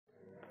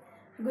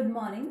Good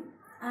morning.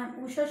 I am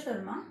Usha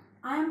Sharma.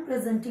 I am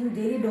presenting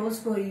daily dose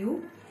for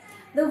you.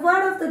 The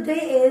word of the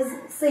day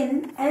is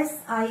sin,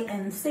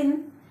 S-I-N,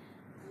 sin.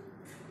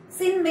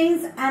 Sin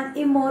means an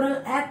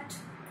immoral act.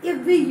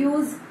 If we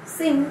use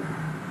sin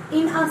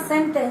in a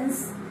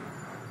sentence,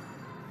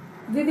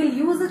 we will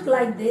use it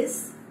like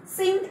this.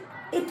 Sin,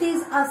 it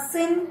is a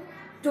sin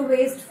to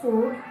waste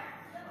food,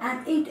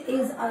 and it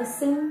is a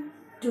sin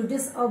to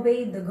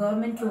disobey the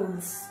government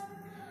rules.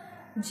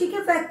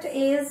 GK fact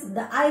is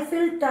the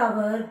Eiffel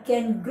Tower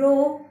can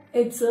grow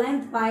its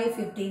length by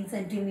 15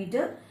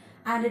 centimeter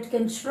and it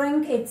can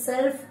shrink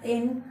itself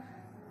in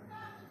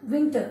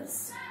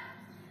winters.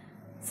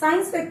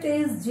 Science fact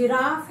is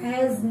giraffe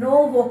has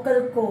no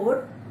vocal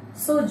cord,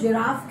 so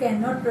giraffe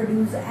cannot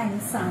produce any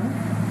sound.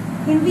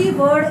 Hindi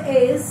word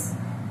is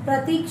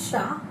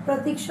pratiksha.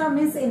 Pratiksha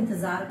means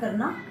intezar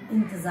karna,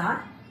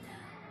 intezar.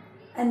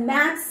 And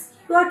maths,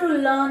 you have to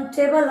learn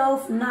table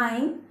of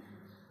 9.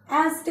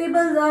 As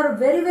tables are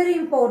very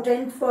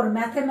important for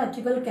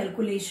mathematical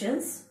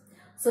calculations.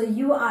 So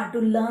you are to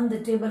learn the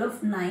table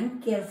of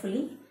 9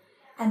 carefully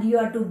and you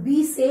are to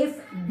be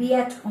safe, be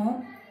at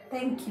home.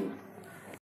 Thank you.